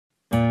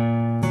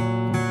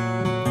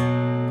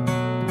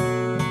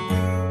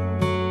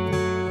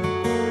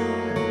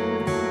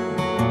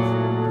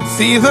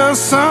see the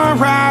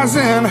sunrise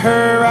in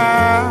her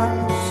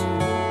eyes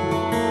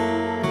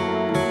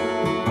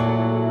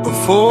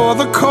before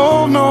the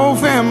cold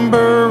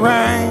November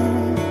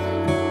rain.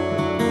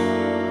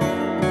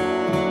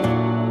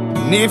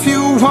 And if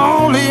you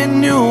only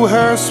knew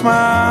her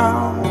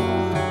smile,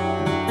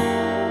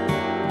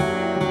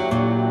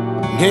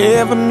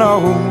 never know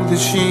that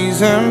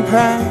she's in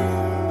pain.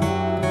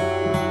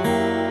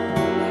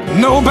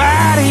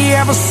 Nobody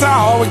ever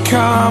saw it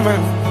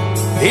coming.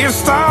 It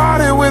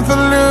started with a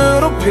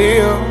little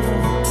pill.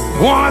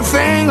 One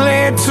thing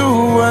led to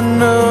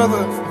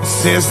another.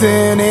 Since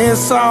then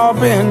it's all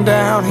been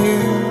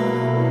downhill.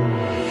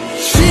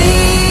 She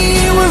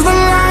was the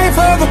life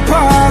of the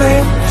party.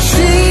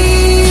 She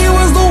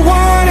was the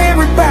one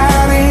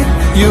everybody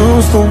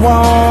used to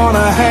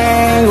wanna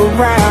hang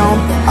around.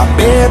 I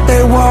bet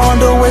they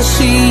wonder where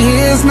she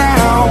is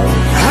now.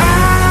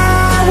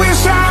 I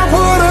wish I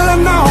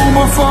would've known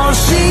before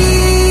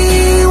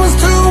she was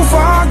too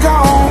far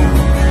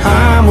gone.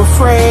 I'm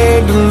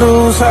afraid to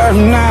lose her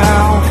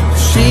now.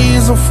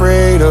 She's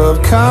afraid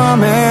of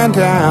coming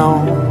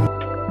down.